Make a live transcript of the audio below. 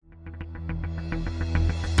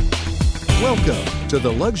Welcome to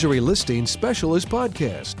the Luxury Listing Specialist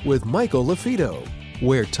Podcast with Michael LaFido,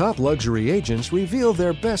 where top luxury agents reveal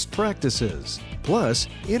their best practices, plus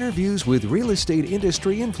interviews with real estate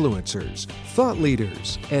industry influencers, thought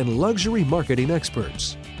leaders, and luxury marketing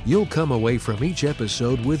experts. You'll come away from each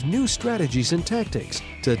episode with new strategies and tactics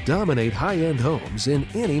to dominate high-end homes in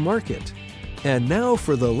any market. And now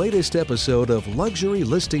for the latest episode of Luxury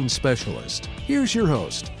Listing Specialist. Here's your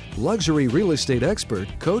host, luxury real estate expert,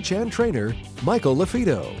 coach, and trainer, Michael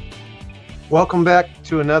LaFido. Welcome back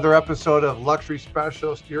to another episode of Luxury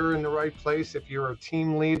Specialist. You're in the right place. If you're a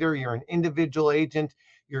team leader, you're an individual agent,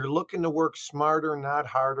 you're looking to work smarter, not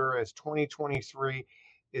harder, as 2023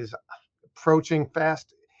 is approaching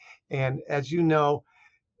fast. And as you know,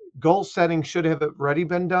 goal setting should have already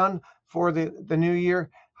been done for the new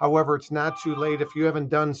year. However, it's not too late. If you haven't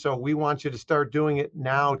done so, we want you to start doing it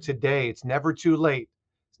now, today. It's never too late.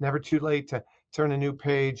 It's never too late to turn a new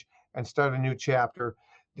page and start a new chapter.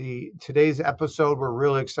 Today's episode, we're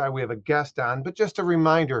really excited. We have a guest on, but just a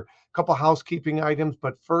reminder, a couple housekeeping items.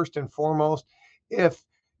 But first and foremost, if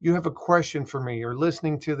you have a question for me, you're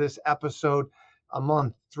listening to this episode a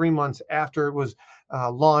month, 3 months after it was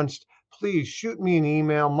launched, please shoot me an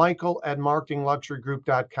email,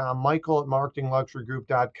 michael@marketingluxurygroup.com.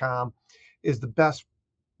 michael@marketingluxurygroup.com is the best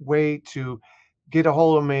way to get a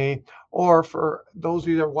hold of me. Or for those of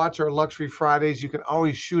you that watch our Luxury Fridays, you can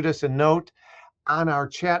always shoot us a note on our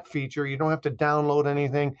chat feature. You don't have to download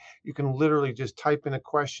anything. You can literally just type in a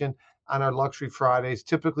question on our Luxury Fridays,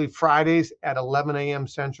 typically Fridays at 11 a.m.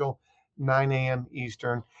 Central, 9 a.m.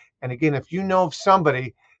 Eastern. And again, if you know of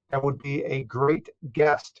somebody that would be a great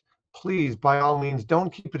guest, please, by all means,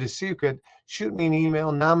 don't keep it a secret. Shoot me an email,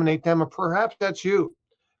 nominate them, or perhaps that's you.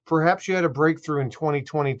 Perhaps you had a breakthrough in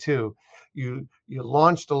 2022. You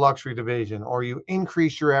launched a luxury division, or you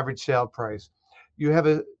increased your average sale price. You have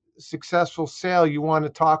a successful sale you want to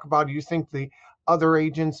talk about. You think the other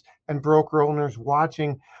agents and broker owners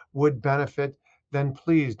watching would benefit, then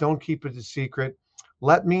please don't keep it a secret.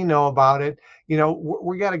 Let me know about it. You know,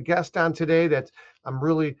 we got a guest on today that I'm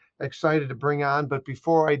really excited to bring on. But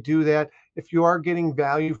before I do that, if you are getting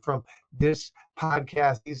value from this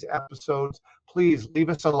podcast, these episodes, please leave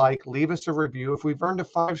us a like, leave us a review. If we've earned a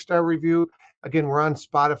 5-star review, again, we're on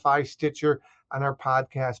Spotify, Stitcher, on our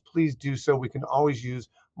podcast. Please do so. We can always use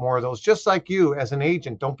more of those. Just like you as an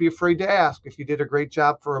agent, don't be afraid to ask. If you did a great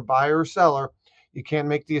job for a buyer or seller, you can't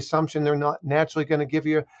make the assumption they're not naturally going to give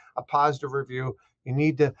you a positive review. You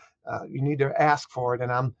need to ask for it,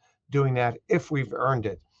 and I'm doing that if we've earned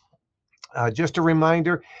it. Just a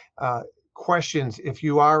reminder, questions. If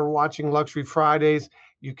you are watching Luxury Fridays,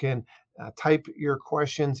 you can type your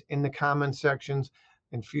questions in the comment sections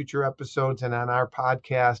in future episodes, and on our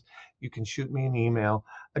podcast, you can shoot me an email.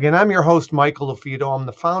 Again, I'm your host, Michael LaFido. I'm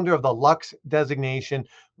the founder of the Lux designation.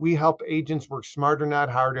 We help agents work smarter, not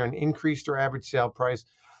harder, and increase their average sale price.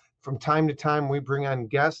 From time to time, we bring on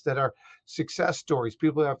guests that are success stories.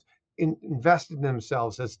 People that have invested in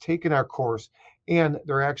themselves, has taken our course, and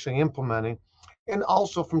they're actually implementing. And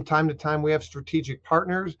also from time to time, we have strategic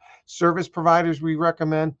partners, service providers we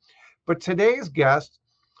recommend. But today's guest,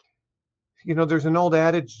 you know, there's an old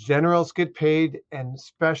adage, generals get paid and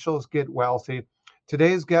specials get wealthy.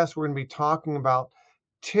 Today's guest, we're going to be talking about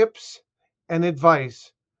tips and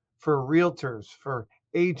advice for realtors, for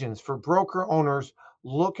agents, for broker owners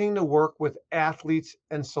looking to work with athletes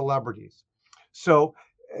and celebrities. So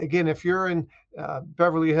again, if you're in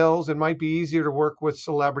Beverly Hills, it might be easier to work with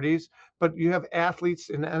celebrities, but you have athletes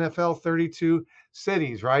in NFL 32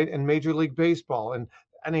 cities, right? And Major League Baseball and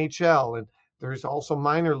NHL, and there's also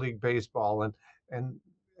minor league baseball and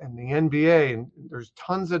the NBA, and there's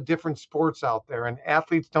tons of different sports out there, and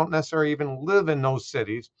athletes don't necessarily even live in those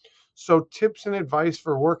cities. So tips and advice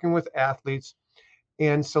for working with athletes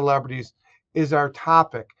and celebrities is our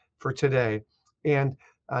topic for today. And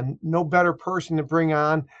no better person to bring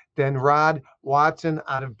on than Rod Watson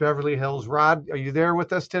out of Beverly Hills. Rod, are you there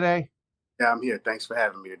with us today? Yeah, I'm here. Thanks for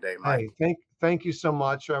having me today, Mike. Hey, thank you so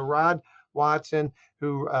much. Rod Watson,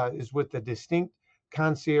 who is with the Distinct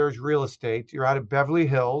Concierge Real Estate. You're out of Beverly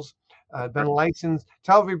Hills. Been licensed.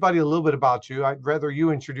 Tell everybody a little bit about you. I'd rather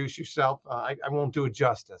you introduce yourself. I won't do it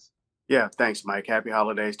justice. Yeah, thanks, Mike. Happy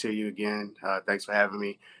holidays to you again. Thanks for having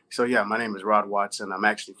me. So yeah, my name is Rod Watson. I'm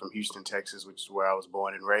actually from Houston, Texas, which is where I was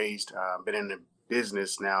born and raised. I've been in the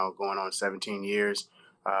business now going on 17 years.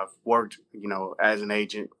 I've worked, as an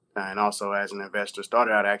agent and also as an investor.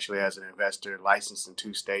 Started out actually as an investor, licensed in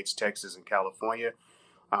 2 states, Texas and California.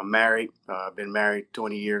 I'm married. I've been married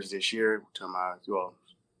 20 years this year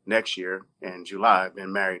next year in July. I've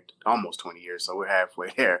been married almost 20 years, so we're halfway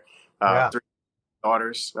there. Yeah.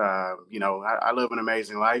 daughters. I live an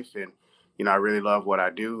amazing life, and I really love what I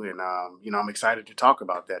do, and I'm excited to talk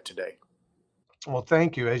about that today. Well,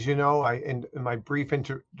 thank you. As you know, in my brief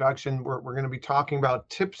introduction, we're going to be talking about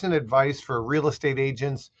tips and advice for real estate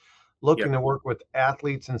agents looking Yep. to work with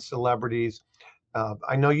athletes and celebrities.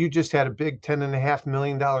 I know you just had a big $10.5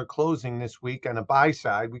 million closing this week on a buy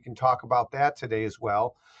side. We can talk about that today as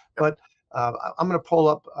well. Yep. But I'm going to pull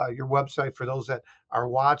up your website for those that are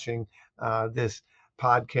watching this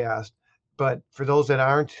podcast. But for those that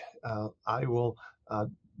aren't, I will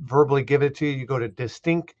verbally give it to you. You go to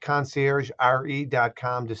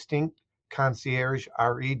distinctconciergere.com,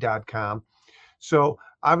 distinctconciergere.com. So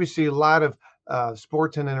obviously a lot of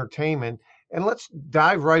sports and entertainment, and let's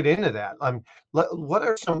dive right into that.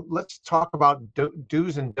 Let's talk about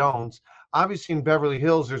do's and don'ts. Obviously in Beverly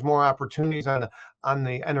Hills, there's more opportunities on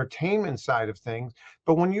the entertainment side of things.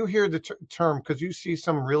 But when you hear the term, because you see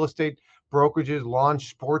some real estate brokerages launch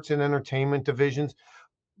sports and entertainment divisions,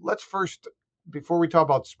 let's first, before we talk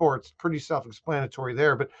about sports, pretty self-explanatory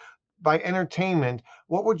there, but by entertainment,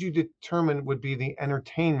 what would you determine would be the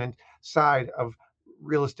entertainment side of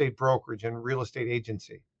real estate brokerage and real estate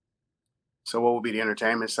agency? So, what would be the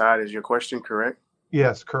entertainment side? Is your question correct?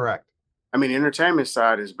 Yes, correct. I mean, the entertainment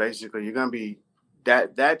side is basically you're going to be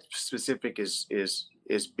that specific is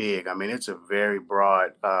big. I mean, it's a very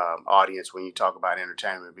broad audience when you talk about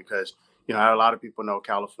entertainment because a lot of people know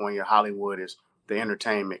California, Hollywood is the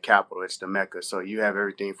entertainment capital. It's the mecca. So you have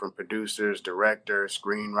everything from producers, directors,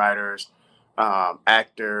 screenwriters,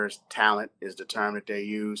 actors. Talent is the term that they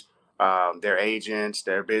use. Their agents,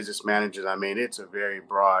 their business managers. I mean, it's a very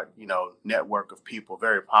broad, network of people,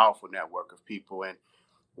 very powerful network of people, and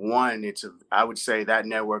I would say that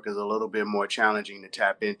network is a little bit more challenging to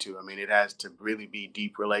tap into. I mean, it has to really be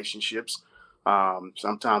deep relationships,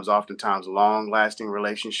 sometimes oftentimes long lasting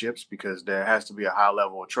relationships, because there has to be a high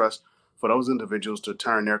level of trust for those individuals to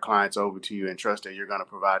turn their clients over to you and trust that you're going to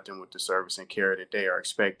provide them with the service and care that they are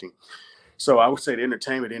expecting. So I would say the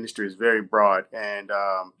entertainment industry is very broad, and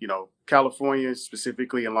California,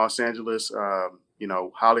 specifically in Los Angeles,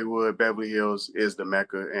 Hollywood, Beverly Hills is the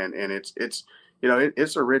mecca, and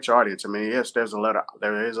it's a rich audience. I mean, yes, there is a lot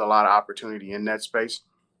of opportunity in that space.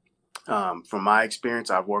 From my experience,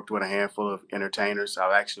 I've worked with a handful of entertainers.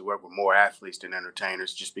 I've actually worked with more athletes than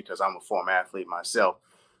entertainers, just because I'm a former athlete myself.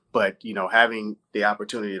 But having the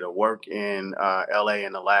opportunity to work in LA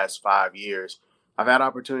in the last 5 years, I've had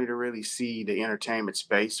opportunity to really see the entertainment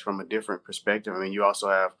space from a different perspective. I mean, you also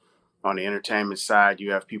have on the entertainment side,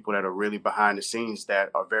 you have people that are really behind the scenes that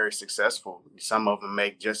are very successful. Some of them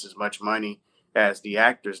make just as much money as the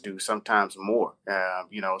actors do, sometimes more.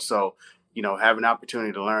 So having an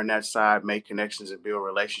opportunity to learn that side, make connections, and build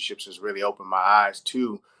relationships has really opened my eyes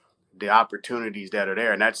to the opportunities that are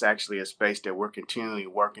there. And that's actually a space that we're continually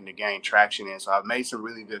working to gain traction in. So I've made some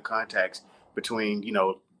really good contacts between,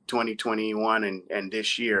 2021 and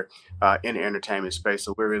this year in the entertainment space.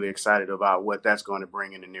 So we're really excited about what that's going to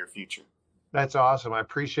bring in the near future. That's awesome. I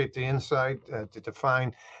appreciate the insight to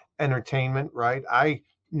define entertainment, right? I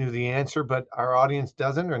knew the answer, but our audience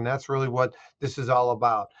doesn't, and that's really what this is all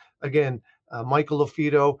about. Again, Michael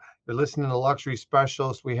LaFido, you're listening to Luxury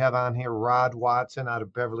Specialist. We have on here Rod Watson out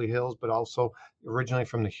of Beverly Hills, but also originally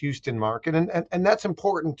from the Houston market, and that's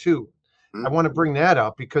important too. I Mhm. want to bring that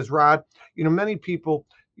up because Rod, many people,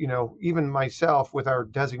 even myself with our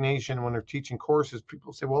designation when they're teaching courses,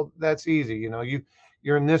 people say, well, that's easy.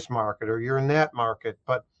 You're in this market or you're in that market.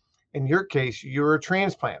 But in your case, you're a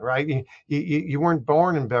transplant, right? You weren't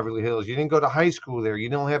born in Beverly Hills. You didn't go to high school there. You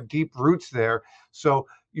don't have deep roots there. So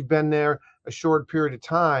you've been there a short period of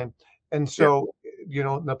time. And Yep. so,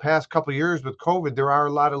 in the past couple of years with COVID, there are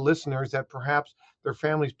a lot of listeners that perhaps their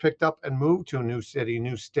families picked up and moved to a new city,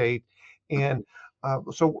 new state. And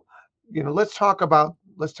so, let's talk about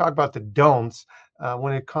the don'ts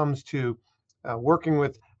when it comes to working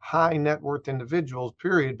with high net worth individuals,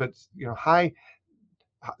 period, but high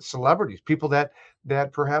celebrities, people that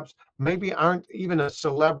perhaps maybe aren't even a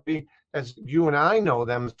celebrity as you and I know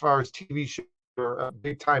them as far as TV show or a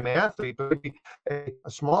big time athlete, but maybe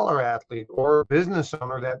a smaller athlete or a business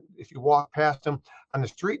owner that if you walk past them on the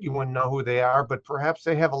street, you wouldn't know who they are, but perhaps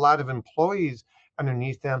they have a lot of employees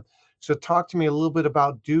underneath them. So talk to me a little bit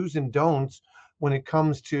about do's and don'ts when it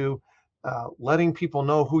comes to letting people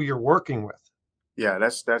know who you're working with. Yeah,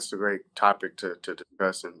 that's a great topic to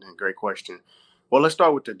discuss, and great question. Well, let's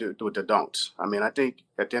start with the don'ts. I mean, I think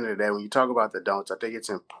at the end of the day, when you talk about the don'ts, I think it's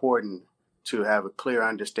important to have a clear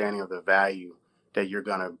understanding of the value that you're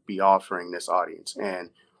going to be offering this audience. And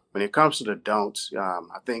when it comes to the don'ts,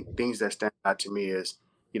 I think things that stand out to me is,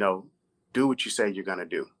 you know, do what you say you're going to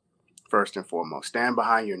do. first and foremost. Stand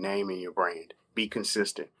behind your name and your brand. Be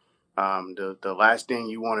consistent. The last thing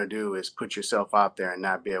you want to do is put yourself out there and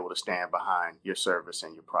not be able to stand behind your service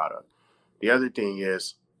and your product. The other thing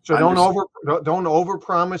is So don't over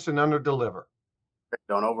promise and under deliver.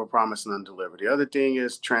 don't overpromise and underdeliver. The other thing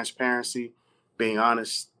is transparency, being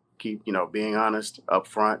honest. Keep being honest up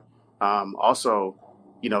front. Also,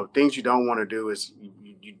 things you don't want to do is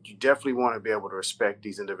you definitely want to be able to respect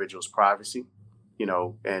these individuals' privacy.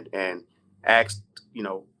 And ask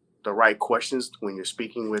the right questions when you're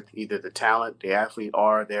speaking with either the talent, the athlete,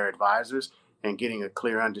 or their advisors, and getting a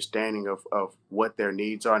clear understanding of what their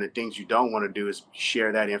needs are. And the things you don't want to do is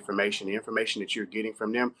share that information. The information that you're getting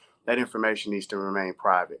from them, that information needs to remain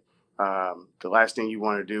private. The last thing you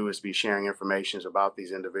want to do is be sharing information about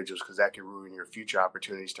these individuals, because that can ruin your future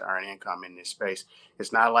opportunities to earn income in this space.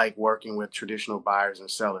 It's not like working with traditional buyers and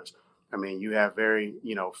sellers. I mean, you have very,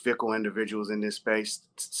 fickle individuals in this space.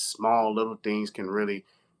 Small little things can really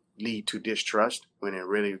lead to distrust when it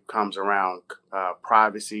really comes around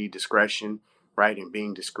privacy, discretion, right, and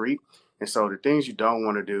being discreet. And so the things you don't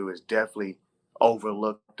want to do is definitely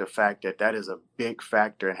overlook the fact that that is a big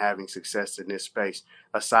factor in having success in this space,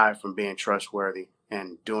 aside from being trustworthy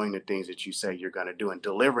and doing the things that you say you're going to do and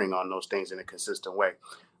delivering on those things in a consistent way.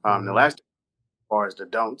 The last, as far as the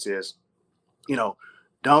don'ts, is, you know,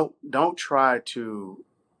 don't try to,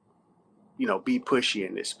 be pushy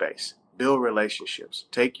in this space. Build relationships.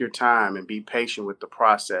 Take your time and be patient with the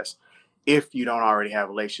process. If you don't already have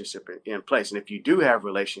a relationship in place, and if you do have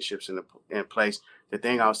relationships in place, the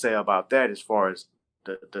thing I'll say about that, as far as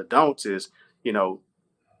the don'ts, is,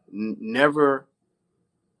 never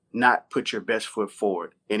not put your best foot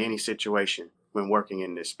forward in any situation when working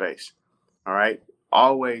in this space. All right.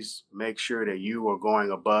 Always make sure that you are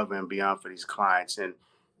going above and beyond for these clients. And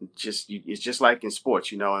it's just like in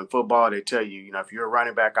sports, in football, they tell you, if you're a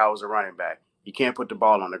running back, I was a running back. You can't put the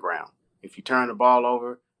ball on the ground. If you turn the ball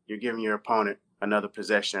over, you're giving your opponent another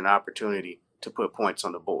possession, an opportunity to put points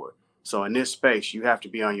on the board. So in this space, you have to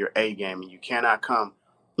be on your A game, and you cannot come,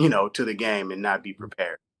 to the game and not be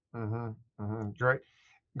prepared.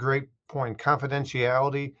 Great point.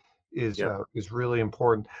 Confidentiality Yep. is really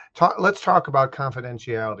important. Let's talk about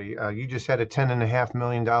confidentiality. You just had a $10.5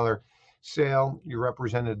 million sale. You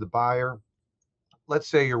represented the buyer. Let's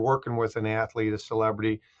say you're working with an athlete, a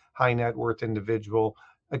celebrity, high net worth individual.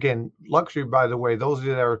 Again, luxury, by the way, those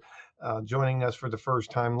that are joining us for the first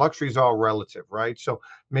time, luxury is all relative, right? So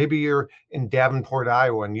maybe you're in Davenport,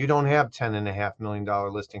 Iowa, and you don't have $10.5 million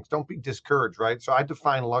listings. Don't be discouraged, right? So I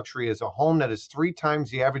define luxury as a home that is 3 times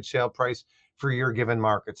the average sale price for your given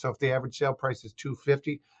market. So if the average sale price is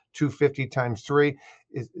 250 times 3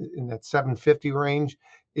 is in that 750 range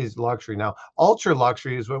is luxury. Now, ultra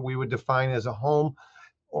luxury is what we would define as a home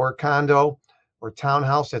or a condo or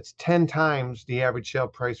townhouse that's 10 times the average sale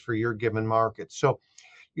price for your given market. So,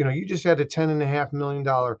 you just had a $10.5 million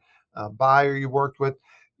buyer you worked with.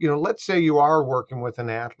 Let's say you are working with an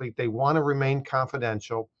athlete. They want to remain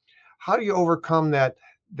confidential. How do you overcome that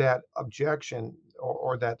objection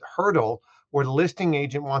or that hurdle where the listing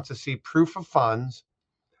agent wants to see proof of funds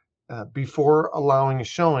before allowing a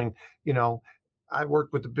showing? I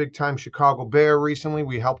worked with the big time Chicago Bear recently.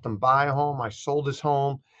 We helped him buy a home. I sold his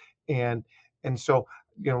home. And so,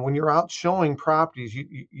 when you're out showing properties,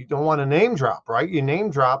 you don't want to name drop, right? You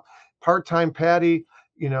name drop part-time Patty,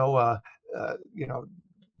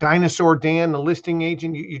 Dinosaur Dan, the listing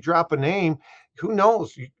agent, you drop a name, who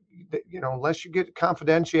knows? Unless you get a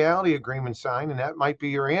confidentiality agreement signed, and that might be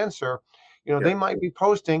your answer, they might be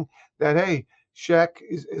posting that, hey, Shaq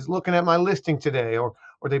is looking at my listing today, or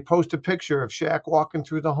they post a picture of Shaq walking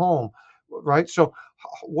through the home, right? So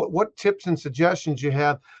what tips and suggestions you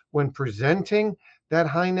have when presenting that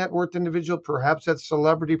high net worth individual, perhaps that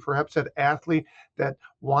celebrity, perhaps that athlete that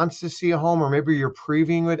wants to see a home, or maybe you're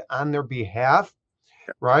previewing it on their behalf,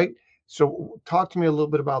 right? So talk to me a little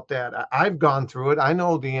bit about that. I've gone through it. I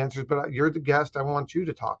know the answers, but you're the guest. I want you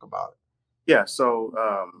to talk about it. Yeah. So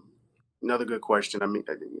another good question. I mean,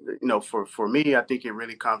 for me, I think it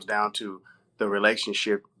really comes down to the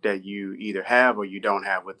relationship that you either have or you don't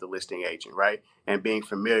have with the listing agent, right? And being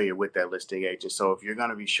familiar with that listing agent. So if you're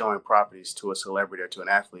going to be showing properties to a celebrity or to an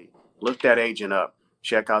athlete, look that agent up,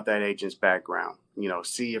 check out that agent's background,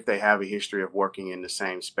 see if they have a history of working in the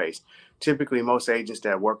same space. Typically, most agents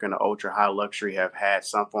that work in the ultra high luxury have had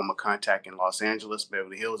some form of contact in Los Angeles,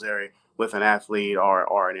 Beverly Hills area with an athlete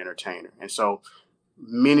or an entertainer. And so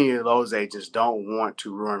many of those agents don't want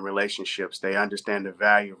to ruin relationships. They understand the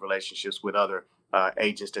value of relationships with other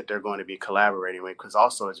agents that they're going to be collaborating with, because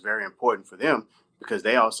also it's very important for them because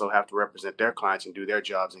they also have to represent their clients and do their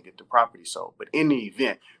jobs and get the property sold. But in the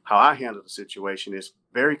event, how I handle the situation is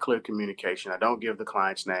very clear communication. I don't give the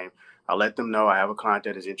client's name. I let them know I have a client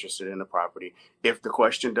that is interested in the property. If the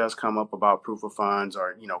question does come up about proof of funds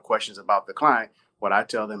or, questions about the client, what I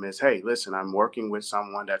tell them is, hey, listen, I'm working with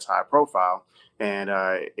someone that's high profile, and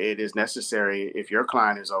it is necessary, if your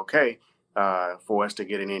client is okay, for us to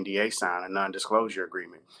get an NDA signed, a non-disclosure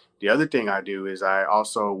agreement. The other thing I do is I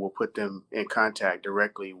also will put them in contact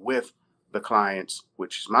directly with the client's,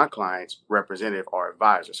 which is my client's representative or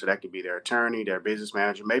advisor. So that could be their attorney, their business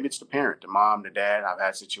manager. Maybe it's the parent, the mom, the dad. I've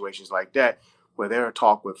had situations like that where they'll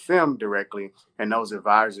talk with them directly, and those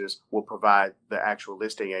advisors will provide the actual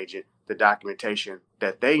listing agent the documentation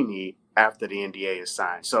that they need after the NDA is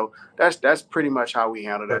signed. So that's pretty much how we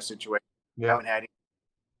handle that situation. Yeah.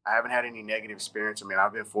 I haven't had any negative experience. I mean,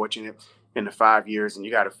 I've been fortunate in the 5 years, and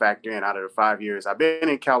you got to factor in, out of the 5 years, I've been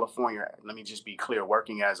in California. Let me just be clear,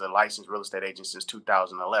 working as a licensed real estate agent since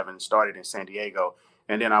 2011, started in San Diego.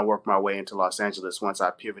 And then I worked my way into Los Angeles once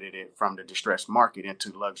I pivoted it from the distressed market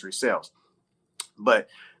into luxury sales. But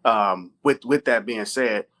with that being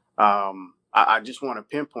said, I just want to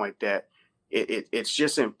pinpoint that it's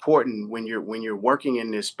just important when you're working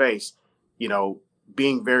in this space,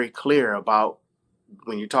 being very clear about,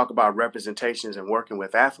 when you talk about representations and working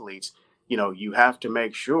with athletes, you have to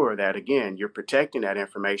make sure that, again, you're protecting that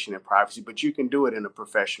information and privacy, but you can do it in a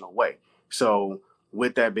professional way. So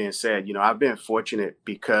with that being said, I've been fortunate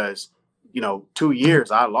because, 2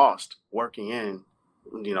 years I lost working in,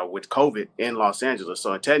 with COVID in Los Angeles.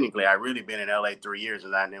 So technically I really been in LA 3 years,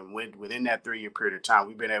 and then within that 3 year period of time,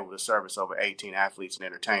 we've been able to service over 18 athletes and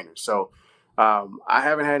entertainers. So I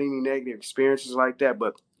haven't had any negative experiences like that,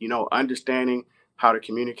 but, understanding how to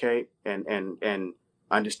communicate and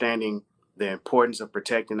understanding the importance of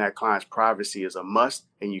protecting that client's privacy is a must,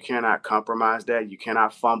 and you cannot compromise that. You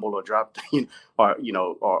cannot fumble or drop,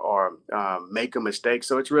 or make a mistake.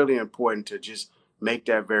 So it's really important to just make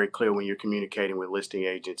that very clear when you're communicating with listing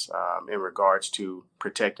agents in regards to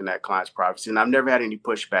protecting that client's privacy. And I've never had any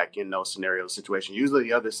pushback in those scenario situations. Usually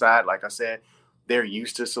the other side, like I said, they're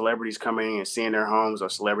used to celebrities coming in and seeing their homes, or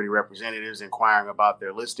celebrity representatives inquiring about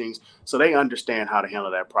their listings. So they understand how to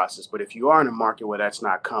handle that process. But if you are in a market where that's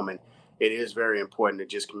not common, it is very important to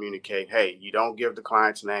just communicate, hey, you don't give the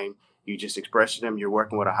client's name. You just express to them you're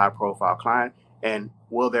working with a high profile client, and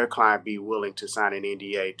will their client be willing to sign an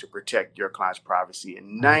NDA to protect your client's privacy?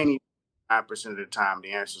 And 99% of the time,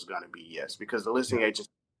 the answer is going to be yes, because the listing agent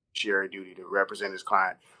share a duty to represent his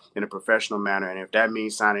client in a professional manner. And if that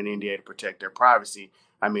means signing an NDA to protect their privacy,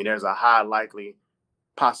 I mean, there's a high likely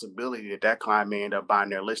possibility that that client may end up buying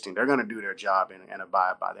their listing. They're going to do their job and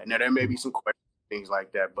abide by that. Now, there may be some questions, things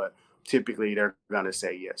like that, but typically they're going to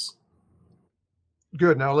say yes.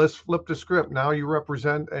 Good. Now let's flip the script. Now you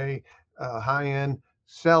represent a high-end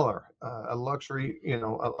seller, a luxury,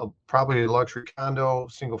 probably a luxury condo,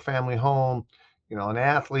 single family home, an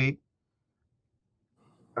athlete,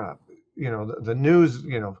 the news,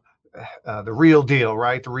 the real deal,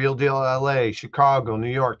 right? The real deal, LA, Chicago, New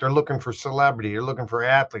York. They're looking for celebrity. They're looking for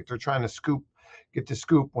athlete. They're trying to get the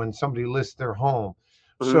scoop when somebody lists their home.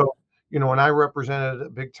 Mm-hmm. So, when I represented a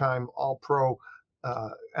big time all pro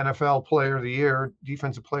NFL player of the year,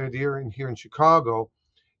 defensive player of the year here in Chicago,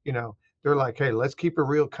 they're like, hey, let's keep it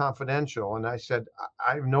real confidential. And I said,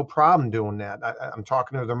 I have no problem doing that. I'm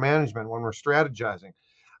talking to their management when we're strategizing.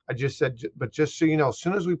 I just said, but just so you know, as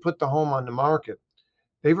soon as we put the home on the market,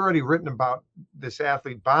 they've already written about this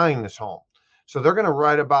athlete buying this home. So they're going to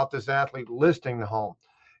write about this athlete listing the home.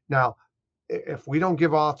 Now, if we don't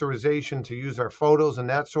give authorization to use our photos and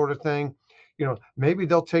that sort of thing, maybe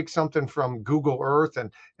they'll take something from Google Earth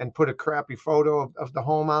and put a crappy photo of the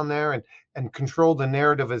home on there and control the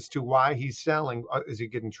narrative as to why he's selling. Is he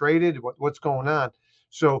getting traded? What's going on?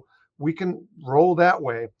 So we can roll that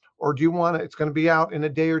way. Or do you want to, it's going to be out in a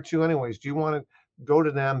day or two anyways. Do you want to go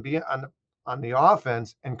to them, be on the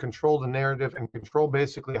offense and control the narrative and control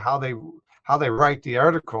basically how they write the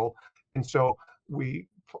article? And so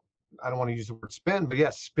I don't want to use the word spin, but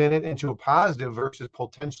yes, spin it into a positive versus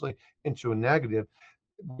potentially into a negative.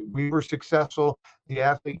 We were successful. The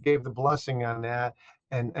athlete gave the blessing on that.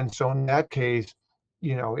 And so in that case,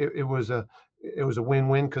 it was a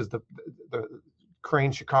win-win, because the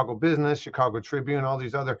Crane Chicago Business, Chicago Tribune, all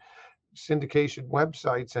these other syndication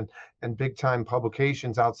websites and big time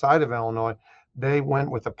publications outside of Illinois, they went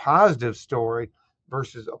with a positive story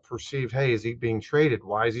versus a perceived, hey, is he being traded?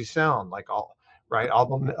 Why is he selling? Like all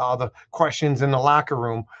the questions in the locker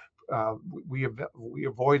room, we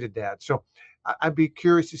avoided that. So I'd be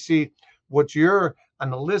curious to see what you're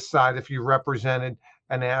on the list side, if you represented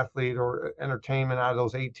an athlete or entertainment out of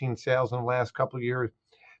those 18 sales in the last couple of years?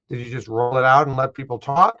 Did you just roll it out and let people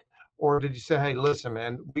talk? Or did you say, hey, listen,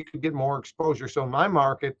 man, we could get more exposure? So in my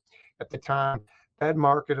market at the time, that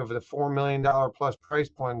market of the $4 million plus price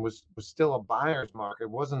point was still a buyer's market.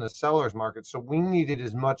 It wasn't a seller's market. So we needed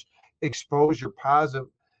as much exposure positive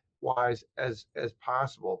wise as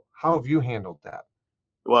possible. How have you handled that?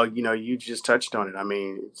 Well, you just touched on it. I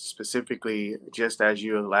mean, specifically, just as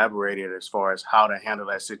you elaborated as far as how to handle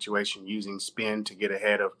that situation using spin to get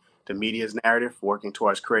ahead of the media's narrative, working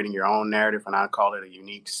towards creating your own narrative. And I call it a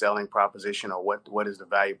unique selling proposition, or what is the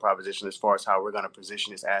value proposition as far as how we're going to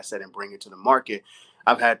position this asset and bring it to the market.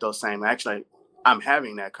 I've had those same, actually, I'm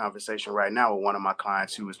having that conversation right now with one of my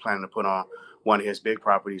clients who is planning to put on one of his big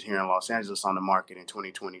properties here in Los Angeles on the market in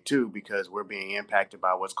 2022 because we're being impacted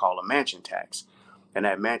by what's called a mansion tax. And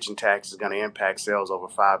that mansion tax is going to impact sales over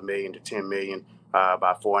 5 million to 10 million,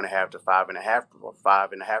 by 4.5 to 5.5 or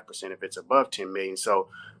 5.5% if it's above 10 million. So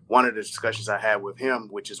one of the discussions I had with him,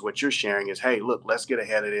 which is what you're sharing, is, hey, look, let's get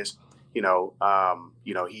ahead of this. He's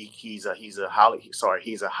a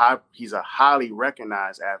highly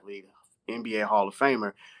recognized athlete, NBA Hall of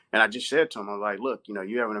Famer. And I just said to him, I'm like, look,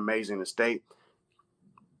 you have an amazing estate.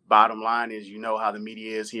 Bottom line is, how the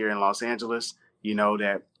media is here in Los Angeles. You know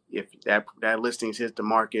that if that listings hit the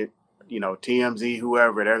market, TMZ,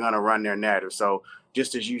 whoever, they're going to run their narrative. So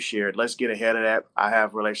just as you shared, let's get ahead of that. I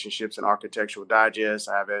have relationships in Architectural Digest.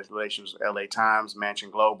 I have relationships with LA Times,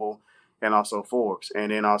 Mansion Global, and also Forbes,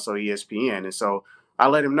 and then also ESPN. And so I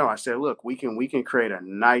let him know. I said, look, we can create a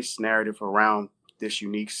nice narrative around this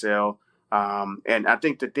unique sale. And I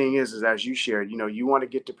think the thing is as you shared, you want to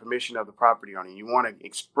get the permission of the property owner. You want to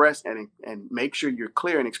express and make sure you're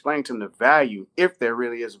clear and explain to them the value, if there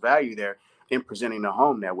really is value there, in presenting the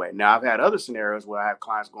home that way. Now, I've had other scenarios where I have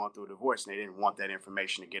clients going through a divorce and they didn't want that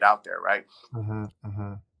information to get out there, right? Mm-hmm,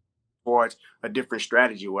 mm-hmm. Or it's a different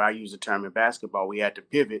strategy where I use the term in basketball, we had to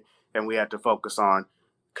pivot and we had to focus on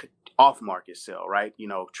off-market sale, right?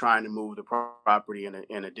 Trying to move the property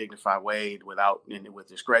in a dignified way with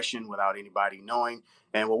discretion, without anybody knowing.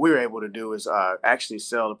 And what we were able to do is actually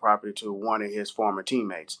sell the property to one of his former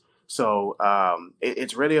teammates. So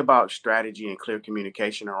it's really about strategy and clear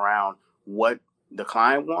communication around what the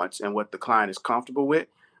client wants and what the client is comfortable with.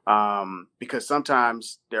 Because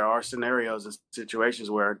sometimes there are scenarios and situations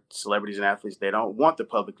where celebrities and athletes, they don't want the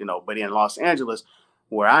public to know. But in Los Angeles,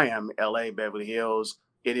 where I am, LA, Beverly Hills,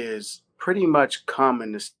 it is pretty much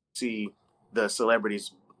common to see the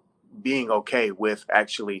celebrities being okay with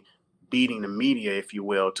actually beating the media, if you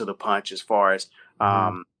will, to the punch as far as,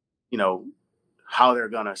 how they're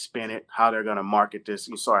going to spin it, how they're going to market this,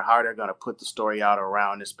 how they're going to put the story out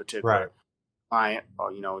around this particular client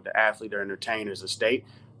or, the athlete or entertainer's estate.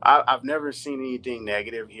 I've never seen anything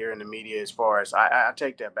negative here in the media as far as I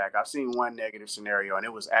take that back. I've seen one negative scenario, and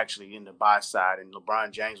it was actually in the buy side, and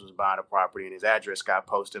LeBron James was buying a property and his address got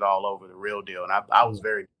posted all over The Real Deal. And I was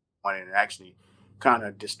very disappointed and actually kind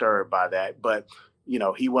of disturbed by that. But,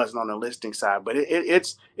 he wasn't on the listing side. But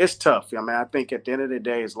it's tough. I mean, I think at the end of the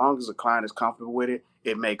day, as long as the client is comfortable with it,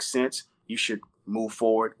 it makes sense. You should move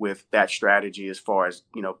forward with that strategy as far as,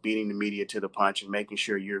 beating the media to the punch and making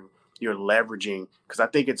sure you're leveraging, because I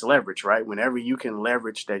think it's leverage, right? Whenever you can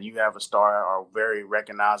leverage that you have a star or very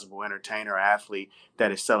recognizable entertainer or athlete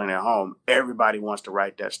that is selling their home, everybody wants to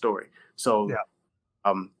write that story. So,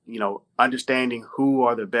 understanding who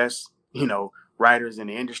are the best, writers in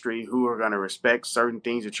the industry, who are going to respect certain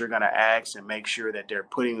things that you're going to ask and make sure that they're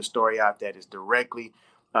putting the story out that is directly,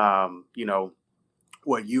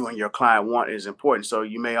 what you and your client want is important. So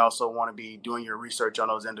you may also want to be doing your research on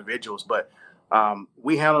those individuals, but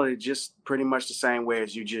we handle it just pretty much the same way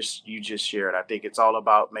as you just shared. I think it's all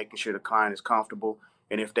about making sure the client is comfortable,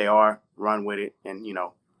 and if they are, run with it and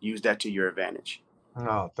use that to your advantage.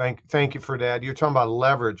 No, thank you for that. You're talking about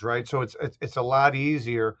leverage, right? So it's a lot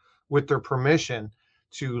easier with their permission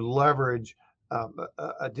to leverage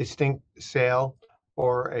a distinct sale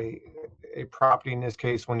or a property, in this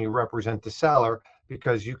case when you represent the seller,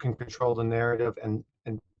 because you can control the narrative and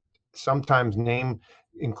sometimes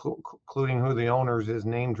including who the owners is,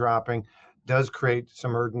 name dropping does create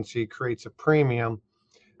some urgency, creates a premium.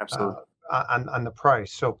 Absolutely. On the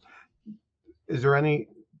price. So is there any,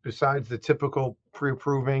 besides the typical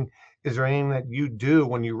pre-approving, is there anything that you do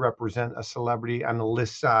when you represent a celebrity on the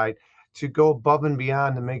list side to go above and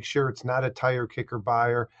beyond to make sure it's not a tire kicker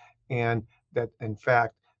buyer and that in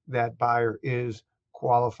fact that buyer is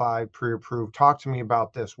qualified, pre-approved? Talk to me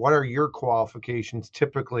about this. What are your qualifications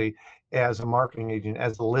typically as a marketing agent,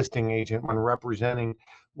 as a listing agent, when representing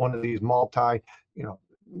one of these multi, $1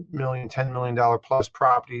 million, $10 million plus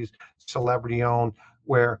properties, celebrity owned?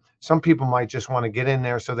 where some people might just want to get in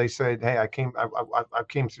there. So they say, hey, I came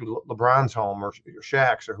through LeBron's home or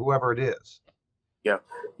Shaq's or whoever it is. Yeah,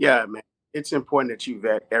 yeah, man. It's important that you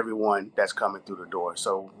vet everyone that's coming through the door.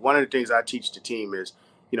 So one of the things I teach the team is,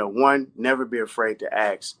 one, never be afraid to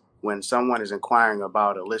ask when someone is inquiring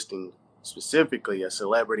about a listing, specifically a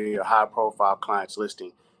celebrity or high profile client's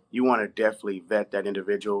listing. You want to definitely vet that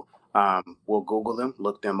individual. We'll Google them,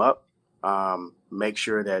 look them up, make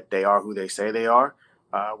sure that they are who they say they are.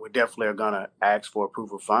 We definitely are going to ask for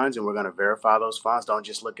proof of funds, and we're going to verify those funds. Don't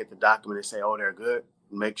just look at the document and say, oh, they're good.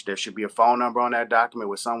 There should be a phone number on that document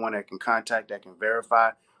with someone that can contact, that can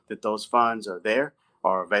verify that those funds are there,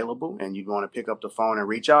 are available, and you want to pick up the phone and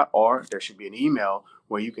reach out. Or there should be an email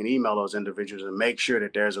where you can email those individuals and make sure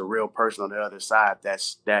that there's a real person on the other side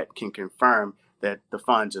that can confirm that the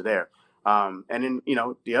funds are there. And then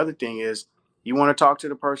the other thing is, you want to talk to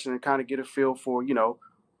the person and kind of get a feel for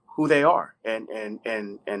who they are, and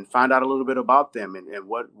find out a little bit about them, and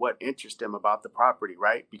what interests them about the property,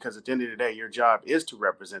 right? Because at the end of the day, your job is to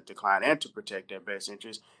represent the client and to protect their best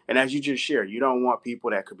interest. And as you just shared, you don't want people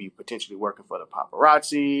that could be potentially working for the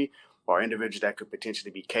paparazzi, or individuals that could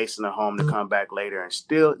potentially be casing the home to come back later and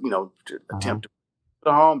still to attempt to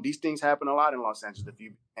the home. These things happen a lot in Los Angeles. If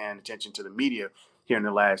you've been paying attention to the media here in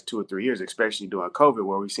the last 2 or 3 years, especially during COVID,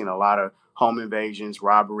 where we've seen a lot of home invasions,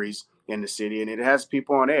 robberies in the city, and it has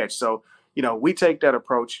people on edge. So, we take that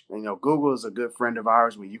approach. Google is a good friend of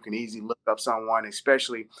ours where you can easily look up someone,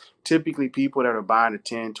 especially typically people that are buying a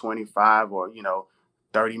 10, 25, or,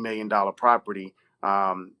 $30 million property.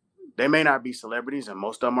 They may not be celebrities, and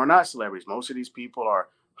most of them are not celebrities. Most of these people are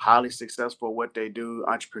highly successful at what they do,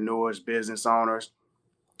 entrepreneurs, business owners,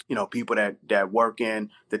 people that work in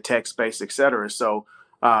the tech space, et cetera. So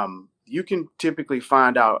you can typically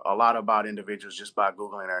find out a lot about individuals just by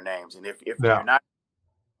Googling their names. And if Yeah. you're not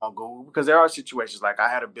on Google, because there are situations like I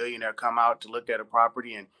had a billionaire come out to look at a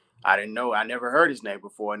property, and I didn't know, I never heard his name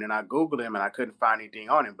before. And then I Googled him and I couldn't find anything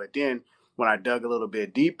on him. But then when I dug a little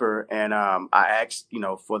bit deeper and I asked,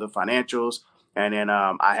 for the financials, and then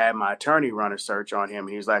I had my attorney run a search on him.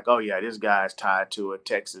 And he's like, oh yeah, this guy's tied to a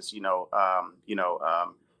Texas,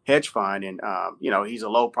 hedge fund. And, he's a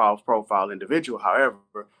low profile individual.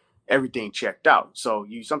 However, everything checked out. So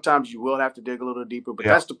sometimes you will have to dig a little deeper, but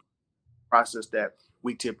Yeah. that's the process that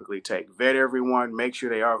we typically take. Vet everyone, make sure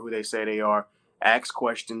they are who they say they are, ask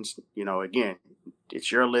questions. Again, it's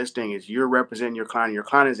your listing, it's you're representing your client. Your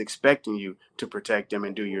client is expecting you to protect them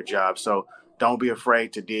and do your job. So don't be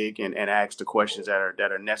afraid to dig and ask the questions that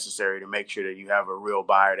are necessary to make sure that you have a real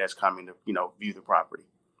buyer that's coming to view the property.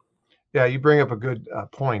 Yeah, you bring up a good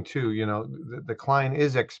point too. The client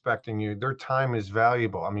is expecting you. Their time is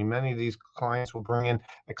valuable. I mean, many of these clients will bring in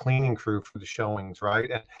a cleaning crew for the showings,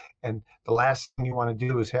 right? And the last thing you want to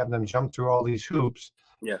do is have them jump through all these hoops,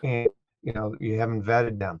 Yeah. and you haven't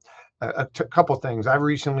vetted them. A couple things. I've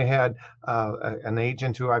recently had an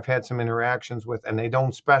agent who I've had some interactions with, and they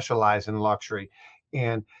don't specialize in luxury,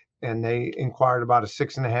 and they inquired about a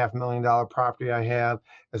 $6.5 million property I have,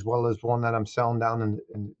 as well as one that I'm selling down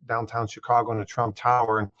in downtown Chicago in the Trump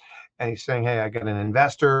Tower. And he's saying, hey, I got an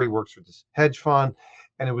investor. He works for this hedge fund.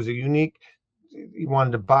 And it was a unique, he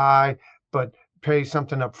wanted to buy, but pay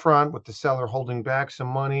something up front with the seller holding back some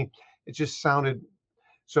money. It just sounded,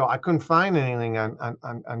 so I couldn't find anything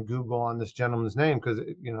on Google on this gentleman's name because,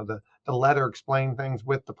 the letter explained things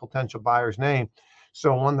with the potential buyer's name.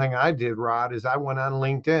 So one thing I did, Rod, is I went on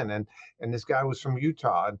LinkedIn, and this guy was from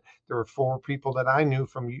Utah. And there were 4 people that I knew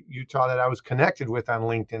from Utah that I was connected with on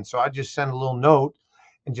LinkedIn. So I just sent a little note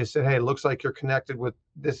and just said, hey, it looks like you're connected with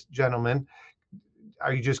this gentleman.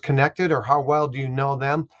 Are you just connected, or how well do you know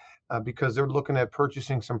them? Because they're looking at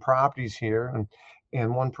purchasing some properties here.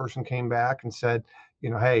 And one person came back and said,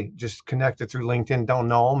 hey, just connected through LinkedIn, don't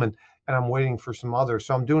know them. And I'm waiting for some others.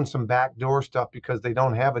 So I'm doing some backdoor stuff because they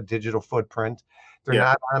don't have a digital footprint. They're Yeah.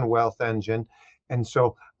 not on Wealth Engine. And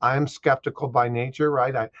so I'm skeptical by nature,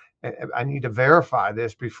 right? I need to verify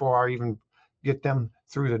this before I even get them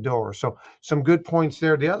through the door. So some good points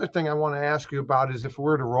there. The other thing I want to ask you about is if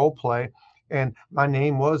we're to role play and my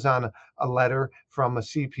name was on a letter from a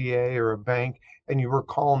CPA or a bank, and you were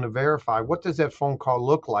calling to verify, what does that phone call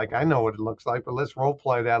look like? I know what it looks like, but let's role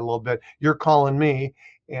play that a little bit. You're calling me,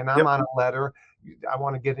 and I'm Yep. on a letter. I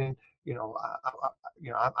want to get in.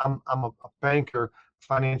 I'm a banker,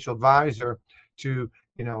 financial advisor to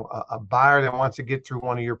a buyer that wants to get through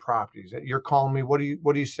one of your properties. You're calling me. What are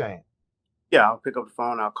you saying? Yeah, I'll pick up the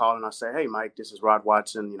phone. I'll call and I'll say, "Hey, Mike, this is Rod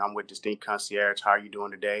Watson. I'm with Distinct Concierge. How are you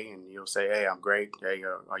doing today?" And you'll say, "Hey, I'm great." Hey,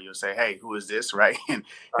 or you'll say, "Hey, who is this?" Right? And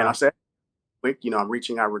I'll say, quick, I'm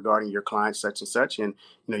reaching out regarding your client such and such, and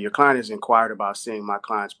your client has inquired about seeing my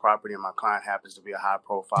client's property, and my client happens to be a high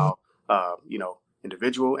profile,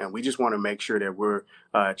 individual, and we just want to make sure that we're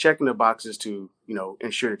checking the boxes to,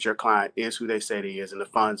 ensure that your client is who they say they is, and the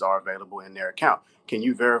funds are available in their account. Can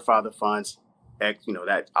you verify the funds?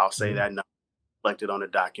 That I'll say Mhm. that reflected on the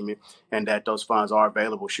document, and that those funds are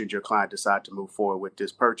available should your client decide to move forward with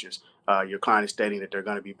this purchase. Your client is stating that they're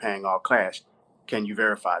going to be paying all cash. Can you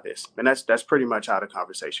verify this? And that's pretty much how the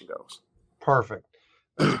conversation goes. Perfect.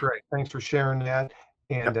 That's great. Thanks for sharing that.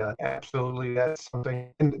 And Yep. absolutely, that's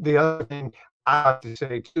something. And the other thing I have to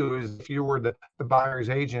say too is if you were the buyer's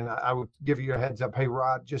agent, I would give you a heads up. Hey,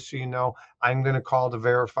 Rod, just so you know, I'm going to call to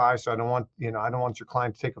verify. So I don't want your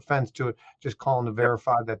client to take offense to it. Just calling to Yep.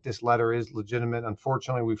 verify that this letter is legitimate.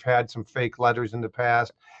 Unfortunately, we've had some fake letters in the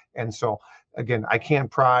past. And so, again, I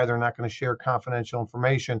can't pry. They're not going to share confidential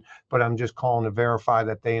information, but I'm just calling to verify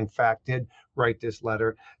that they, in fact, did write this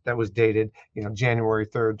letter that was dated January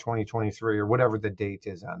 3rd, 2023, or whatever the date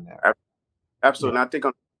is on there. Ab- Yeah. Absolutely. And I think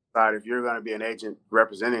on the side, if you're going to be an agent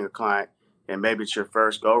representing a client, and maybe it's your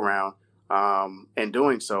first go round, in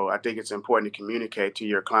doing so, I think it's important to communicate to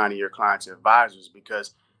your client and your client's advisors,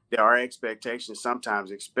 because there are expectations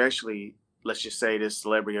sometimes, especially, let's just say this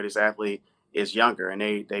celebrity or this athlete is younger and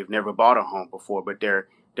they've never bought a home before, but they're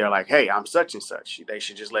like, hey, I'm such and such. They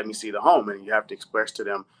should just let me see the home, and you have to express to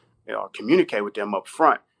them, communicate with them up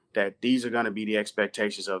front that these are going to be the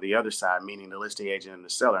expectations of the other side, meaning the listing agent and the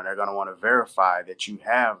seller. And they're going to want to verify that you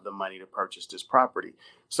have the money to purchase this property.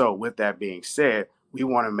 So, with that being said, we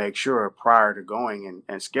want to make sure prior to going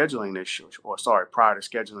and scheduling this, prior to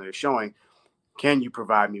scheduling the showing, can you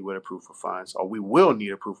provide me with a proof of funds? Or we will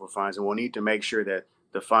need a proof of funds, and we'll need to make sure that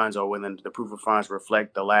the funds are within the proof of funds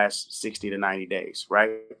reflect the last 60 to 90 days,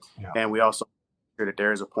 right? Yeah. And we also make sure that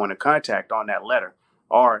there is a point of contact on that letter,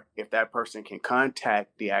 or if that person can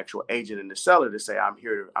contact the actual agent and the seller to say, I'm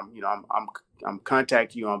here to, I'm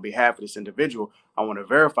contacting you on behalf of this individual. I want to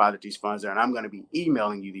verify that these funds are, and I'm going to be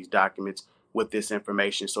emailing you these documents with this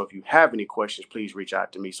information. So if you have any questions, please reach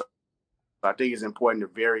out to me. So I think it's important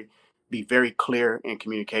to be very clear in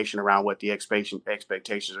communication around what the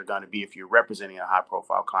expectations are going to be if you're representing a high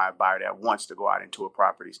profile client buyer that wants to go out into a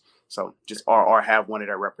properties. So just or have one of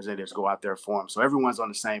their representatives go out there for them, so everyone's on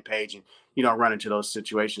the same page, and you don't run into those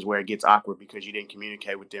situations where it gets awkward because you didn't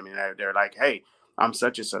communicate with them, and they're like, hey, I'm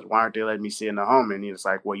such and such. Why aren't they letting me see in the home? And it's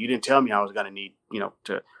like, well, you didn't tell me I was going to need,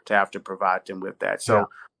 to have to provide them with that. Yeah. So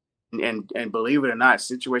and believe it or not,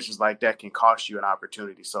 situations like that can cost you an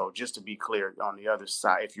opportunity. So just to be clear, on the other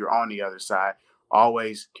side, if you're on the other side,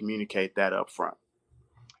 always communicate that up front.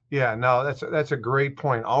 Yeah, no, that's a great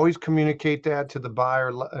point. Always communicate that to the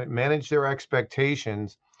buyer, manage their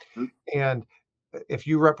expectations. Mhm. And if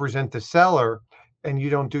you represent the seller and you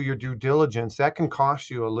don't do your due diligence, that can cost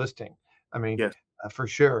you a listing. I mean, Yes. for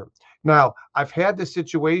sure. Now, I've had the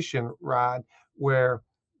situation, Rod, where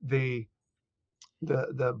the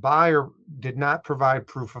the buyer did not provide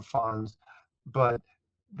proof of funds, but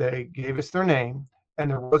they gave us their name,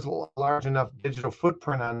 and there was a large enough digital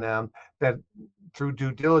footprint on them that through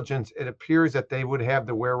due diligence, it appears that they would have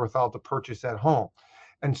the wherewithal to purchase that home.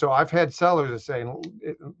 And so I've had sellers that say,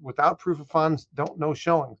 without proof of funds, don't no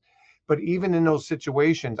showings. But even in those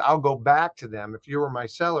situations, I'll go back to them if you were my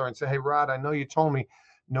seller and say, hey, Rod, I know you told me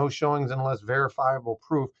no showings unless verifiable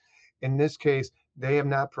proof. In this case, they have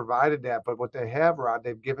not provided that. But what they have, Rod,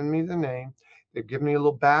 they've given me the name, they've given me a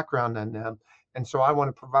little background on them. And so I want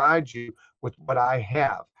to provide you with what I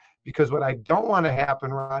have. Because what I don't want to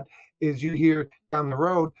happen, Rod, is you hear down the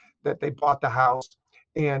road that they bought the house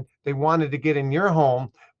and they wanted to get in your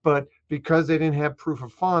home, but because they didn't have proof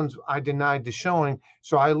of funds, I denied the showing.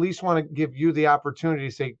 So I at least want to give you the opportunity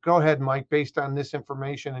to say, go ahead, Mike, based on this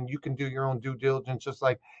information, and you can do your own due diligence, just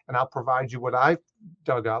like, and I'll provide you what I've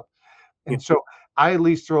dug up. Yeah. And so I at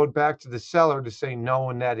least throw it back to the seller to say no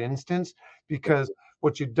in that instance, because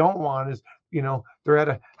what you don't want is, they're at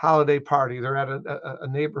a holiday party, they're at a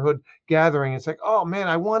neighborhood gathering. It's like, oh man,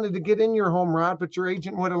 I wanted to get in your home, Rod, but your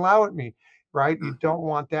agent would allow it me, right? You Mhm. don't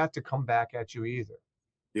want that to come back at you either.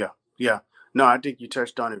 Yeah. Yeah. No, I think you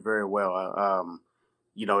touched on it very well.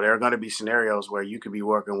 There are going to be scenarios where you could be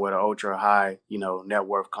working with an ultra high, net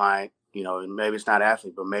worth client, and maybe it's not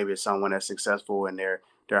athlete, but maybe it's someone that's successful and they're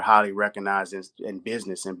highly recognized in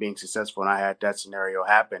business and being successful. And I had that scenario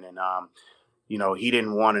happen. And he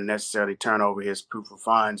didn't want to necessarily turn over his proof of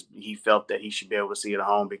funds. He felt that he should be able to see it at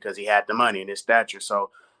home because he had the money and his stature.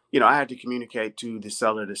 So, I had to communicate to the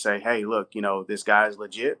seller to say, hey, look, this guy is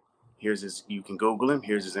legit. Here's his, you can Google him.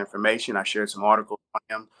 Here's his information. I shared some articles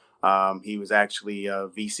on him. He was actually a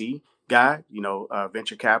VC guy,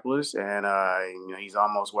 venture capitalist, and he's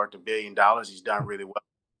almost worth $1 billion. He's done really well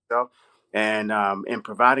for himself. And in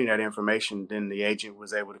providing that information, then the agent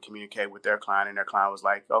was able to communicate with their client, and their client was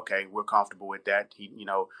like, "Okay, we're comfortable with that."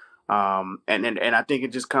 And I think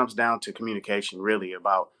it just comes down to communication, really,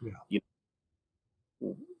 about Yeah. you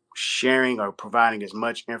sharing or providing as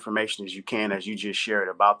much information as you can, as you just shared,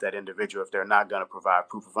 about that individual if they're not going to provide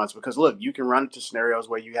proof of funds. Because look, you can run into scenarios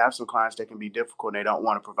where you have some clients that can be difficult and they don't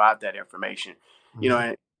want to provide that information, Mhm.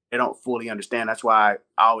 and they don't fully understand. That's why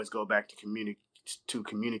I always go back to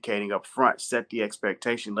communicating up front, set the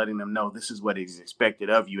expectation, letting them know this is what is expected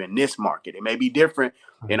of you in this market. It may be different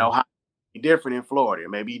in Mhm. Ohio, be different in Florida, it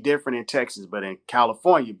may be different in Texas, but in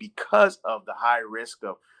California, because of the high risk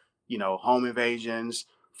of, home invasions,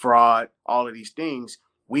 fraud, all of these things,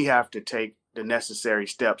 we have to take the necessary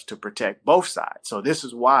steps to protect both sides. So this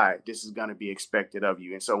is why this is going to be expected of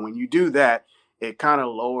you. And so when you do that, it kind of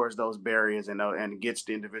lowers those barriers and gets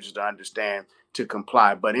the individual to understand to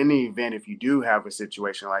comply. But in the event, if you do have a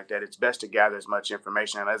situation like that, it's best to gather as much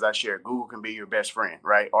information. And as I shared, Google can be your best friend,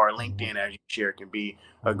 right? Or Mhm. LinkedIn, as you share, can be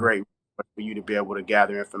a Mhm. great for you to be able to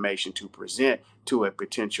gather information to present to a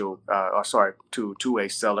potential, or sorry, to a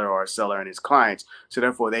seller or a seller and his clients. So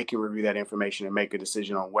therefore, they can review that information and make a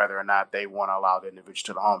decision on whether or not they want to allow the individual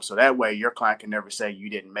to the home. So that way, your client can never say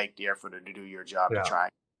you didn't make the effort to do your job to Yeah. try.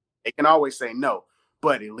 They can always say no,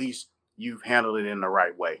 but at least you've handled it in the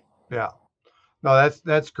right way. Yeah. No,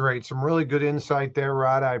 that's great. Some really good insight there,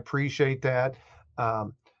 Rod. I appreciate that.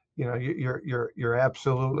 Um, you're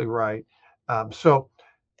absolutely right. So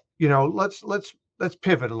let's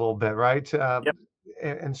pivot a little bit, right? Yep.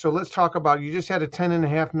 And so let's talk about, you just had a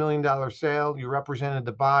 $10.5 million sale. You represented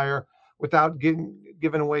the buyer without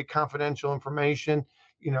giving away confidential information.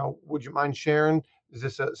 Would you mind sharing? Is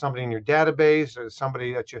this somebody in your database, or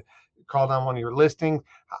somebody that you called on one of your listings?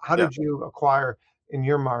 How Yeah. did you acquire in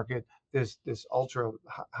your market this ultra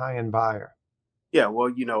high end buyer? Yeah,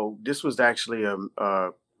 well, this was actually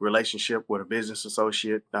a relationship with a business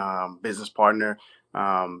associate, business partner.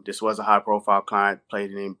 This was a high-profile client,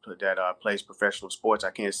 plays professional sports.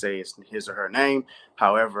 I can't say it's his or her name.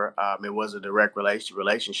 However, it was a direct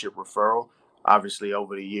relationship referral. Obviously,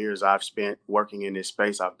 over the years I've spent working in this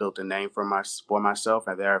space, I've built a name for myself,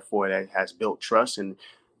 and therefore that has built trust. And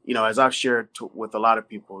as I've shared with a lot of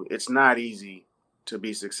people, it's not easy to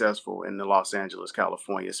be successful in the Los Angeles,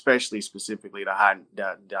 California, especially specifically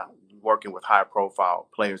working with high profile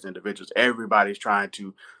players, individuals. Everybody's trying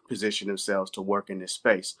to position themselves to work in this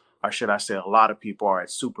space. Or should I say, a lot of people are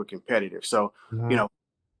super competitive. So, you Mhm. know,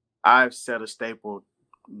 I've set a staple,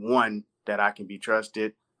 one, that I can be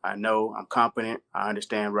trusted. I know I'm competent. I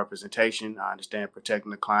understand representation. I understand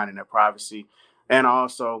protecting the client and their privacy. And I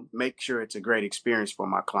also make sure it's a great experience for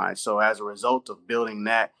my clients. So as a result of building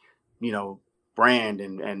that, you know, brand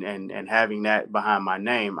and having that behind my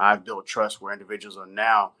name, I've built trust where individuals are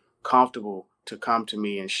now comfortable to come to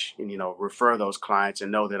me and refer those clients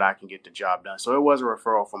and know that I can get the job done. So it was a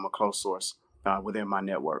referral from a close source within my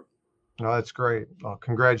network. No, that's great. Well,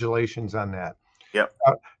 congratulations on that. Yep.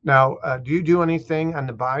 Now, do you do anything on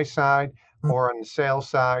the buy side or on the sell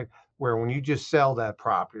side where, when you just sell that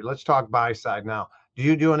property, let's talk buy side now. Do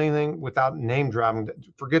you do anything, without name dropping,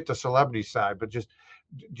 forget the celebrity side, but just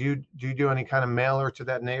do you do any kind of mailer to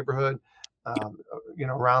that neighborhood,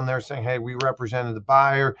 around there, saying, hey, we represented the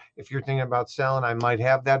buyer. If you're thinking about selling, I might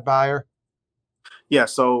have that buyer. Yeah,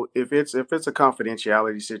 so if it's a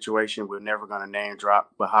confidentiality situation, we're never going to name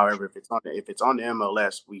drop. But however, if it's on the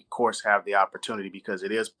MLS, we of course have the opportunity because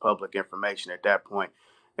it is public information at that point.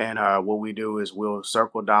 And what we do is we'll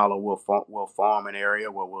circle dial, or we'll form an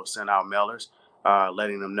area where we'll send out mailers,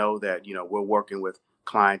 letting them know that we're working with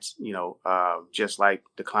clients, just like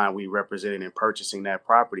the client we represented in purchasing that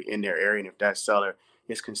property in their area. And if that seller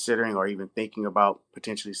is considering or even thinking about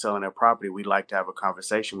potentially selling their property, we'd like to have a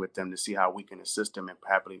conversation with them to see how we can assist them and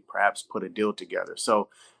perhaps put a deal together. So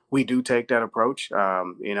we do take that approach.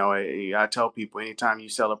 I tell people, anytime you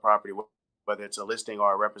sell a property, whether it's a listing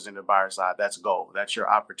or a represented buyer side, that's gold. That's your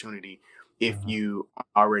opportunity. If Mhm. you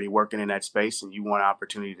are already working in that space and you want an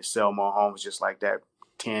opportunity to sell more homes, just like that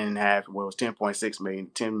 10 and a half, well, it was 10.6 million,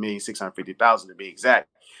 10,650,000 to be exact.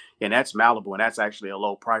 And that's Malibu, and that's actually a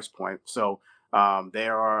low price point. So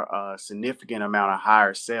there are a significant amount of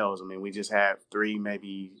higher sales. I mean, we just had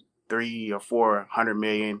maybe 3 or 4 $100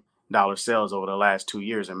 million sales over the last 2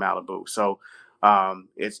 years in Malibu. So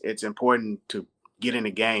it's important to get in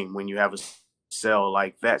the game when you have a sale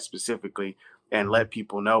like that specifically, and Mhm. let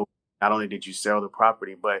people know not only did you sell the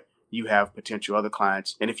property, but you have potential other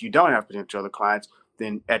clients. And if you don't have potential other clients,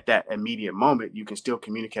 then at that immediate moment, you can still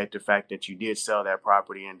communicate the fact that you did sell that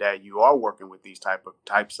property and that you are working with these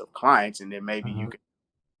types of clients. And then maybe you Mhm.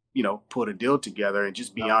 can, put a deal together and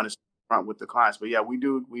just be Yep. honest front with the clients. But yeah, we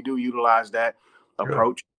do utilize that Good.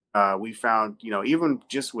 approach. We found, even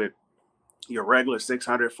just with your regular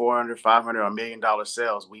 600, 400, 500, or $1 million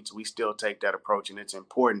sales, we still take that approach. And it's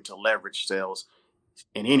important to leverage sales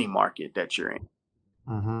in any market that you're in.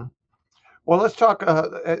 Hmm. Well, let's talk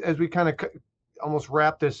as we kind of almost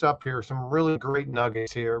wrap this up here. Some really great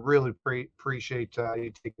nuggets here. Really appreciate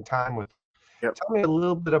you taking time with. Yep. Tell me a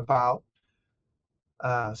little bit about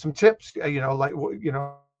some tips. Like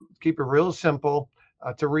keep it real simple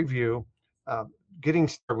to review. Uh, Getting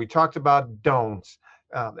started. We talked about don'ts.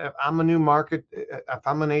 If I'm a new market, if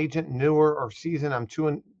I'm an agent, newer or seasoned,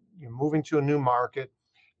 moving to a new market.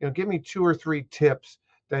 Give me 2 or 3 tips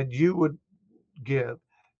that you would give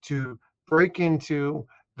to break into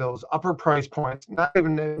those upper price points, not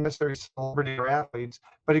even necessarily celebrity or athletes,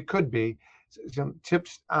 but it could be some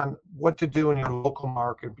tips on what to do in your local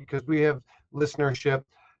market, because we have listenership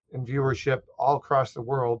and viewership all across the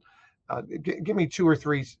world. Give me 2 or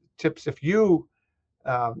 3 tips if you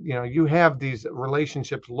have these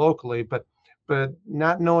relationships locally, but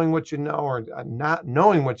not knowing what you know, or not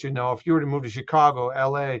knowing what you know. If you were to move to Chicago,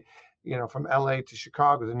 LA, from LA to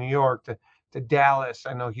Chicago to New York to Dallas,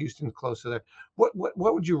 I know Houston's close to there. What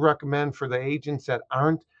would you recommend for the agents that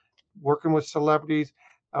aren't working with celebrities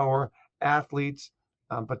or athletes,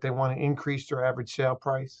 but they want to increase their average sale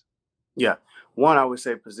price? Yeah. One, I would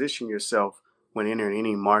say position yourself when entering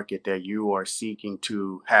any market that you are seeking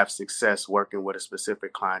to have success working with a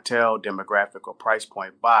specific clientele, demographic, or price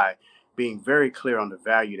point by being very clear on the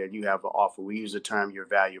value that you have to offer. We use the term your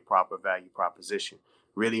value proposition.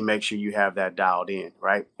 Really make sure you have that dialed in,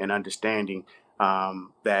 right? And understanding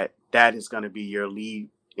that is going to be your lead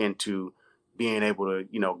into being able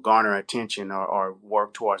to, garner attention or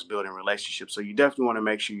work towards building relationships. So you definitely want to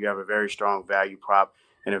make sure you have a very strong value prop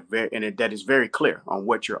that is very clear on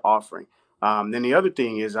what you're offering. Then the other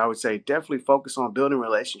thing is, I would say definitely focus on building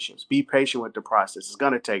relationships. Be patient with the process. It's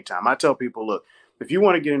going to take time. I tell people, look, if you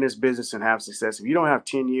want to get in this business and have success, if you don't have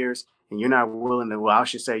 10 years and you're not willing to, well, I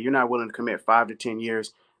should say you're not willing to commit 5 to 10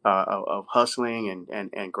 years of hustling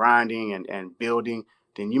and grinding and building,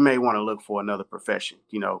 then you may want to look for another profession,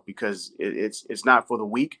 because it's not for the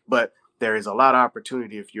weak, but there is a lot of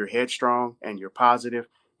opportunity if you're headstrong and you're positive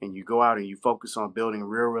and you go out and you focus on building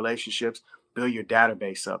real relationships, build your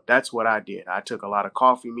database up. That's what I did. I took a lot of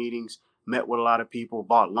coffee meetings, met with a lot of people,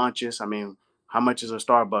 bought lunches. I mean, how much is a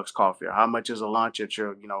Starbucks coffee, or how much is a lunch at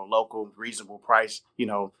your, local reasonable price,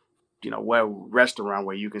 restaurant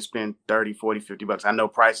where you can spend 30, 40, $50. I know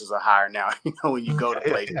prices are higher now, when you go to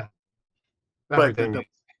Yeah, places. yeah. But Everything.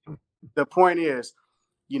 the point is,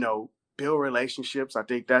 you know, build relationships. I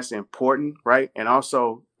think that's important, right? And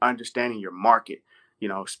also understanding your market.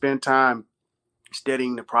 Spend time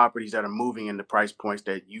studying the properties that are moving in the price points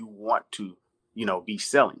that you want to, be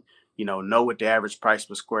selling. Know what the average price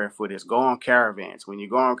per square foot is. Go on caravans. When you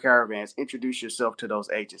go on caravans, introduce yourself to those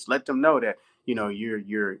agents. Let them know that,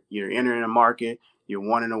 you're entering a market, you're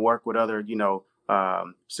wanting to work with other,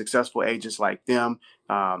 successful agents like them.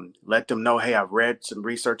 Let them know, hey, I've read some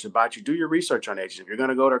research about you. Do your research on agents. If you're going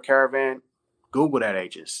to go to a caravan, Google that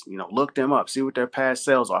agents, look them up, see what their past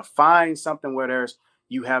sales are. Find something where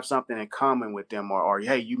you have something in common with them, or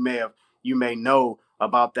hey, you may know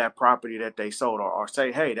about that property that they sold, or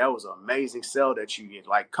say, hey, that was an amazing sale that you get.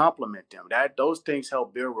 Like, compliment them. That those things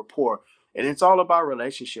help build rapport, and it's all about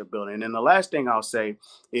relationship building. And then the last thing I'll say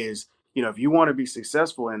is, if you want to be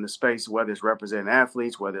successful in the space, whether it's representing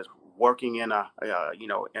athletes, whether it's working in a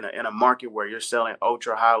market where you're selling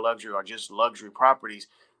ultra high luxury or just luxury properties,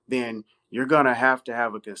 then you're gonna have to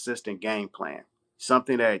have a consistent game plan.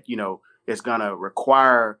 Something that is gonna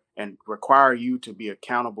require you to be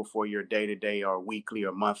accountable for your day-to-day or weekly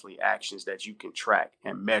or monthly actions that you can track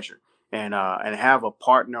and measure, and have a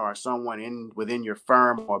partner or someone within your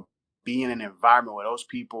firm, or be in an environment where those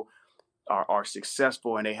people are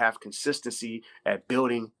successful and they have consistency at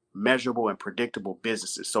building measurable and predictable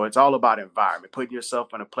businesses. So it's all about environment, putting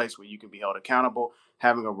yourself in a place where you can be held accountable,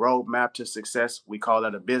 having a roadmap to success. We call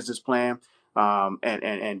that a business plan.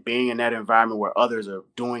 And being in that environment where others are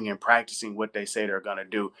doing and practicing what they say they're going to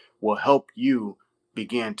do will help you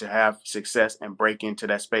begin to have success and break into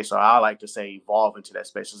that space. Or I like to say evolve into that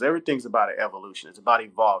space, because everything's about an evolution. It's about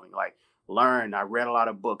evolving. Like, learn. I read a lot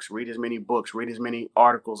of books, read as many books, read as many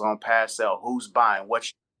articles on past sale, who's buying,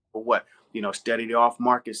 for what, study the off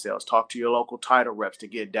market sales, talk to your local title reps to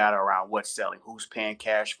get data around what's selling, who's paying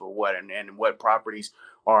cash for what, and what properties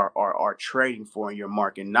are trading for in your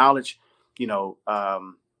market. Knowledge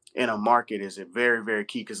in a market is very, very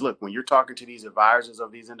key. Because look, when you're talking to these advisors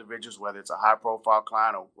of these individuals, whether it's a high profile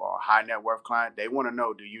client or a high net worth client, they want to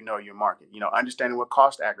know, do you know your market? Understanding what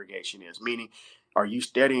cost aggregation is, meaning, are you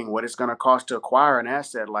studying what it's going to cost to acquire an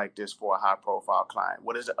asset like this for a high profile client?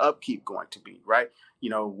 What is the upkeep going to be, right?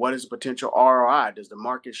 What is the potential ROI? Does the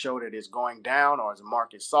market show that it's going down, or is the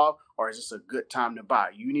market soft, or is this a good time to buy?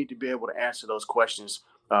 You need to be able to answer those questions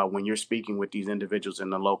when you're speaking with these individuals in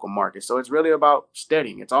the local market. So it's really about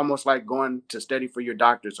studying. It's almost like going to study for your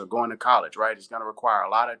doctors or going to college, right? It's going to require a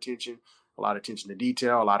lot of attention to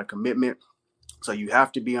detail, a lot of commitment. So you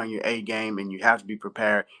have to be on your A game, and you have to be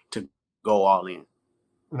prepared to go all in.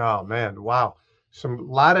 Oh man, wow. Some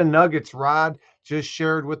lot of nuggets Rod just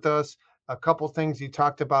shared with us. A couple things he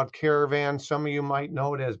talked about Caravan. Some of you might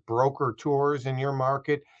know it as broker tours in your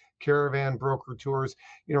market. Caravan broker tours.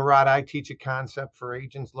 Rod, I teach a concept for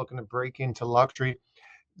agents looking to break into luxury,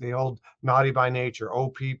 the old naughty by nature,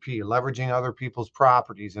 OPP, leveraging other people's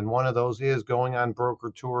properties. And one of those is going on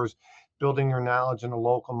broker tours, building your knowledge in the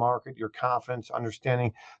local market, your confidence,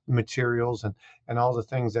 understanding the materials and all the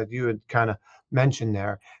things that you had kind of mentioned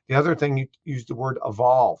there. The other thing, you used the word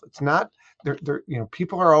evolve. It's not there,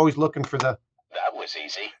 people are always looking for the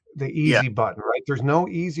easy button, right? There's no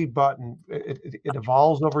easy button. It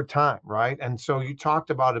evolves over time, right? And so you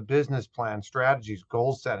talked about a business plan, strategies,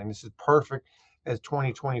 goal setting. This is perfect as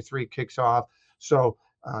 2023 kicks off. So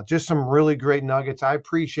just some really great nuggets. I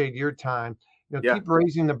appreciate your time. Keep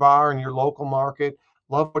raising the bar in your local market.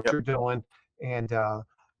 Love what you're doing. And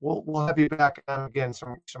we'll have you back on again,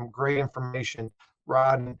 some great information,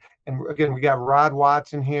 Rod. And again, we got Rod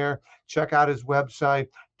Watson here. Check out his website,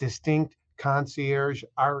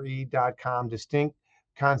 distinctconciergere.com,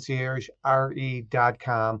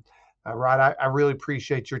 distinctconciergere.com. Rod, I really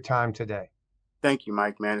appreciate your time today. Thank you,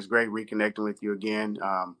 Mike, man. It's great reconnecting with you again.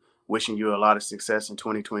 Wishing you a lot of success in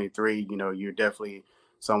 2023. You're definitely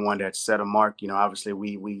someone that set a mark. Obviously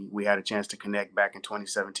we had a chance to connect back in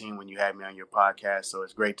 2017 when you had me on your podcast. So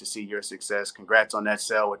it's great to see your success. Congrats on that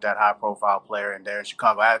sale with that high profile player in there in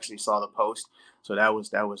Chicago. I actually saw the post. So that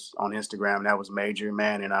was on Instagram. That was major,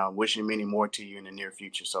 man. And I'm wishing many more to you in the near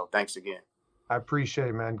future. So thanks again. I appreciate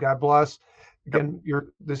it, man. God bless. Again,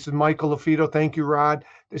 this is Michael LaFido. Thank you, Rod.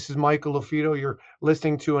 This is Michael LaFido. You're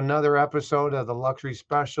listening to another episode of the Luxury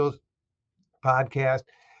Specials podcast.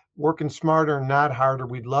 Working smarter, not harder.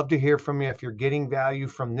 We'd love to hear from you. If you're getting value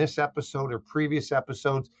from this episode or previous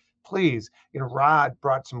episodes, please, Rod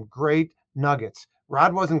brought some great nuggets.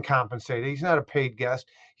 Rod wasn't compensated. He's not a paid guest.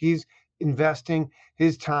 He's investing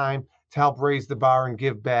his time to help raise the bar and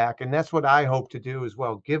give back. And that's what I hope to do as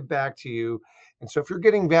well, give back to you. And so if you're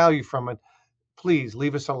getting value from it, please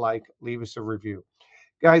leave us a like, leave us a review.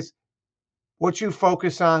 Guys, what you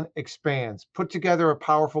focus on expands. Put together a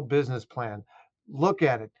powerful business plan. Look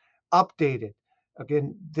at it, update it.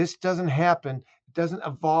 Again, this doesn't happen. It doesn't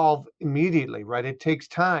evolve immediately, right? It takes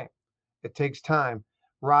time.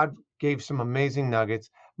 Rod gave some amazing nuggets.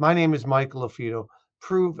 My name is Michael LaFido.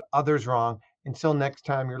 Prove others wrong. Until next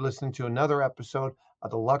time, you're listening to another episode of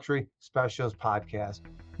the Luxury Specials podcast.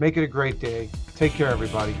 Make it a great day. Take care,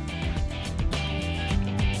 everybody.